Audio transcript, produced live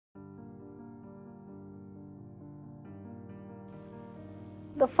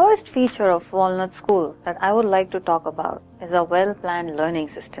The first feature of Walnut School that I would like to talk about is a well-planned learning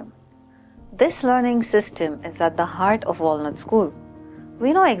system. This learning system is at the heart of Walnut School.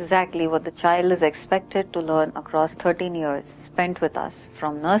 We know exactly what the child is expected to learn across 13 years spent with us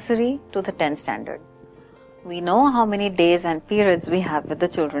from nursery to the 10th standard. We know how many days and periods we have with the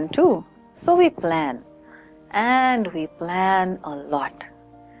children too. So we plan. And we plan a lot.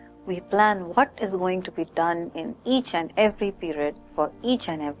 We plan what is going to be done in each and every period, for each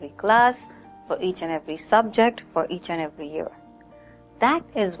and every class, for each and every subject, for each and every year. That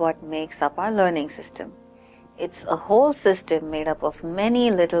is what makes up our learning system. It's a whole system made up of many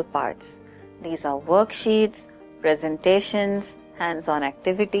little parts. These are worksheets, presentations, hands-on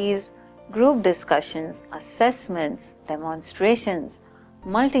activities, group discussions, assessments, demonstrations,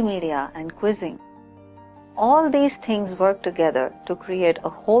 multimedia, and quizzing. All these things work together to create a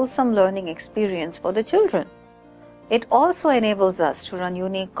wholesome learning experience for the children. It also enables us to run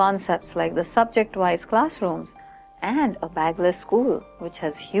unique concepts like the subject-wise classrooms and a bagless school, which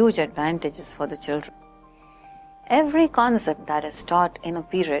has huge advantages for the children. Every concept that is taught in a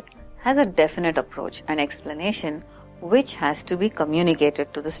period has a definite approach and explanation which has to be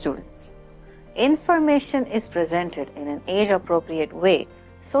communicated to the students. Information is presented in an age-appropriate way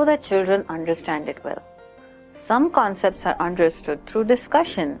so that children understand it well. Some concepts are understood through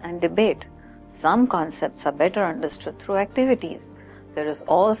discussion and debate. Some concepts are better understood through activities. There is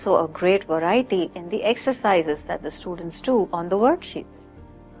also a great variety in the exercises that the students do on the worksheets.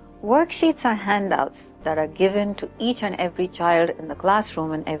 Worksheets are handouts that are given to each and every child in the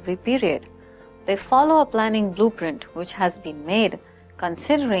classroom in every period. They follow a planning blueprint which has been made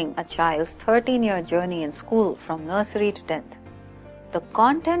considering a child's 13-year journey in school from nursery to 10th. The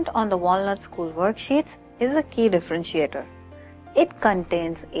content on the Walnut School worksheets is a key differentiator. It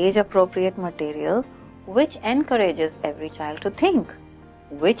contains age-appropriate material which encourages every child to think,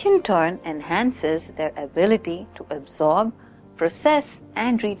 which in turn enhances their ability to absorb, process,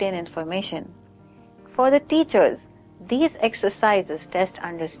 and retain information. For the teachers, these exercises test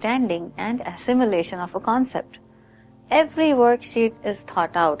understanding and assimilation of a concept. Every worksheet is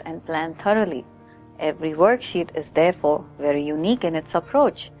thought out and planned thoroughly. Every worksheet is therefore very unique in its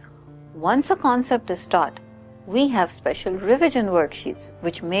approach. Once a concept is taught, we have special revision worksheets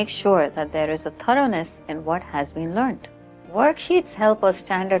which make sure that there is a thoroughness in what has been learnt. Worksheets help us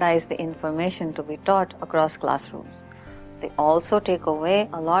standardize the information to be taught across classrooms. They also take away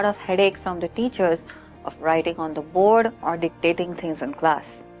a lot of headache from the teachers of writing on the board or dictating things in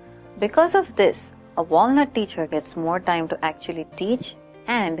class. Because of this, a Walnut teacher gets more time to actually teach,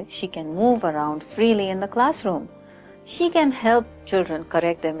 and she can move around freely in the classroom. She can help children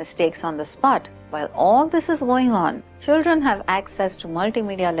correct their mistakes on the spot. While all this is going on, children have access to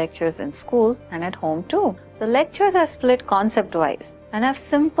multimedia lectures in school and at home too. The lectures are split concept-wise and have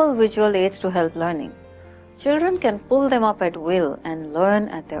simple visual aids to help learning. Children can pull them up at will and learn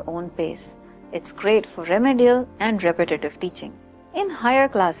at their own pace. It's great for remedial and repetitive teaching. In higher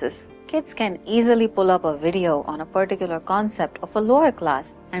classes, kids can easily pull up a video on a particular concept of a lower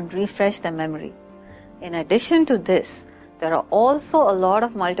class and refresh their memory. In addition to this, there are also a lot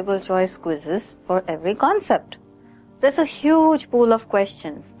of multiple choice quizzes for every concept. There's a huge pool of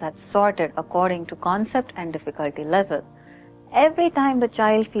questions that's sorted according to concept and difficulty level. Every time the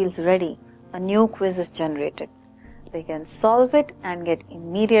child feels ready, a new quiz is generated. They can solve it and get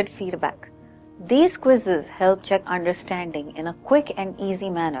immediate feedback. These quizzes help check understanding in a quick and easy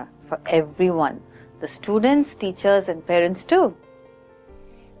manner for everyone, the students, teachers, and parents too.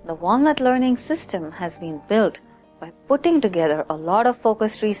 The Walnut learning system has been built by putting together a lot of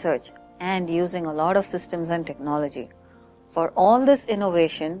focused research and using a lot of systems and technology. For all this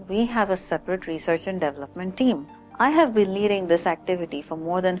innovation, we have a separate research and development team. I have been leading this activity for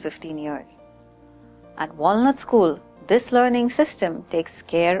more than 15 years. At Walnut School, this learning system takes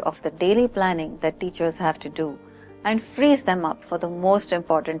care of the daily planning that teachers have to do and frees them up for the most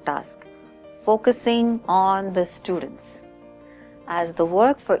important task, focusing on the students. As the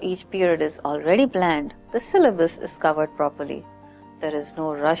work for each period is already planned, the syllabus is covered properly. There is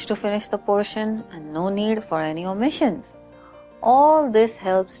no rush to finish the portion and no need for any omissions. All this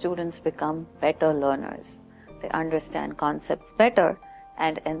helps students become better learners. They understand concepts better,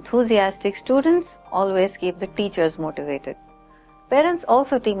 and enthusiastic students always keep the teachers motivated. Parents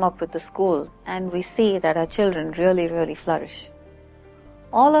also team up with the school, and we see that our children really flourish.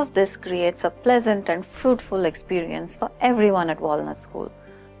 All of this creates a pleasant and fruitful experience for everyone at Walnut School.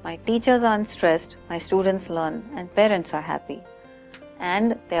 My teachers aren't stressed, my students learn, and parents are happy.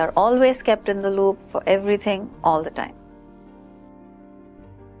 And they are always kept in the loop for everything all the time.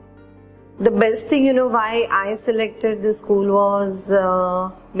 The best thing, why I selected this school was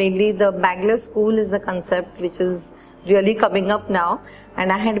mainly the bagless school is the concept which is really coming up now,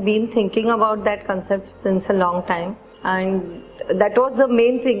 and I had been thinking about that concept since a long time, and that was the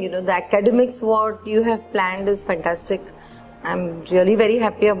main thing. The academics, what you have planned is fantastic. I'm really very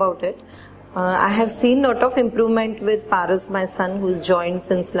happy about it. I have seen lot of improvement with Paras, my son, who's joined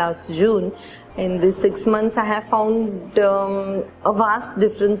since last June. In these 6 months, I have found a vast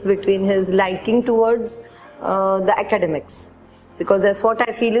difference between his liking towards the academics. Because that's what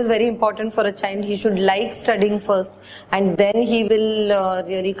I feel is very important for a child. He should like studying first, and then he will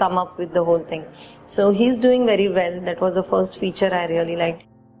really come up with the whole thing. So he's doing very well. That was the first feature I really liked.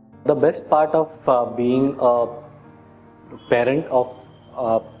 The best part of being a parent of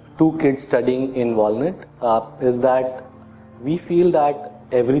 2 kids studying in Walnut is that we feel that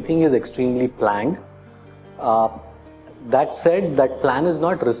everything is extremely planned. That said, that plan is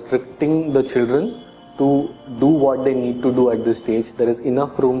not restricting the children to do what they need to do at this stage. There is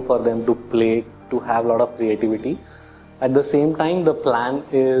enough room for them to play, to have a lot of creativity. At the same time, the plan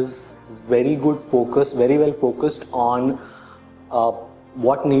is very well focused on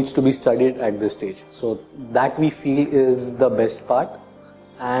what needs to be studied at this stage. So that we feel is the best part.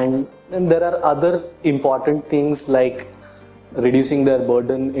 And then there are other important things like reducing their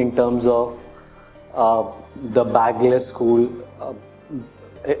burden in terms of the bagless school,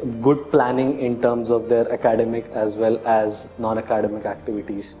 good planning in terms of their academic as well as non-academic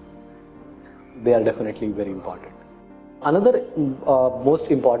activities. They are definitely very important. Another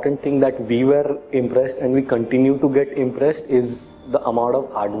most important thing that we were impressed and we continue to get impressed is the amount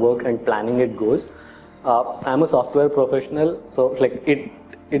of hard work and planning it goes. I'm a software professional, so like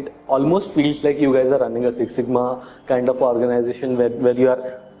it almost feels like you guys are running a Six Sigma kind of organization where you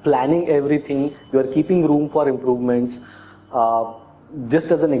are planning everything, you are keeping room for improvements.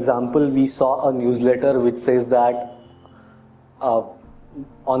 Just as an example, we saw a newsletter which says that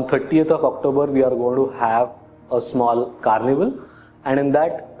on 30th of October we are going to have a small carnival, and in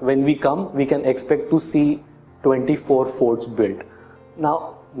that when we come we can expect to see 24 forts built.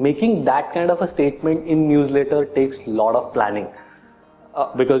 Now making that kind of a statement in newsletter takes a lot of planning.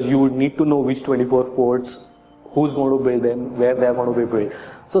 Because you would need to know which 24 forts, who's going to build them, where they are going to be built.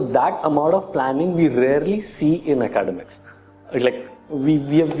 So that amount of planning we rarely see in academics. Like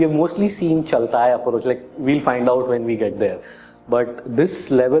we have mostly seen Chalta hai approach, like we'll find out when we get there. But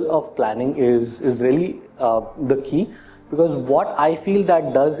this level of planning is really the key, because what I feel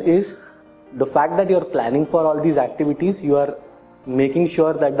that does is the fact that you're planning for all these activities, you are making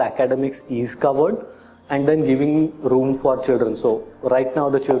sure that the academics is covered, and then giving room for children. So right now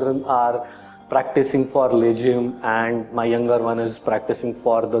the children are practicing for Legium, and my younger one is practicing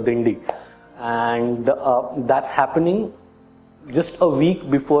for the Dindi. And that's happening just a week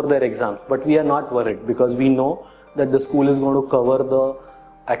before their exams. But we are not worried because we know that the school is going to cover the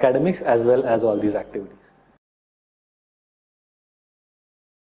academics as well as all these activities.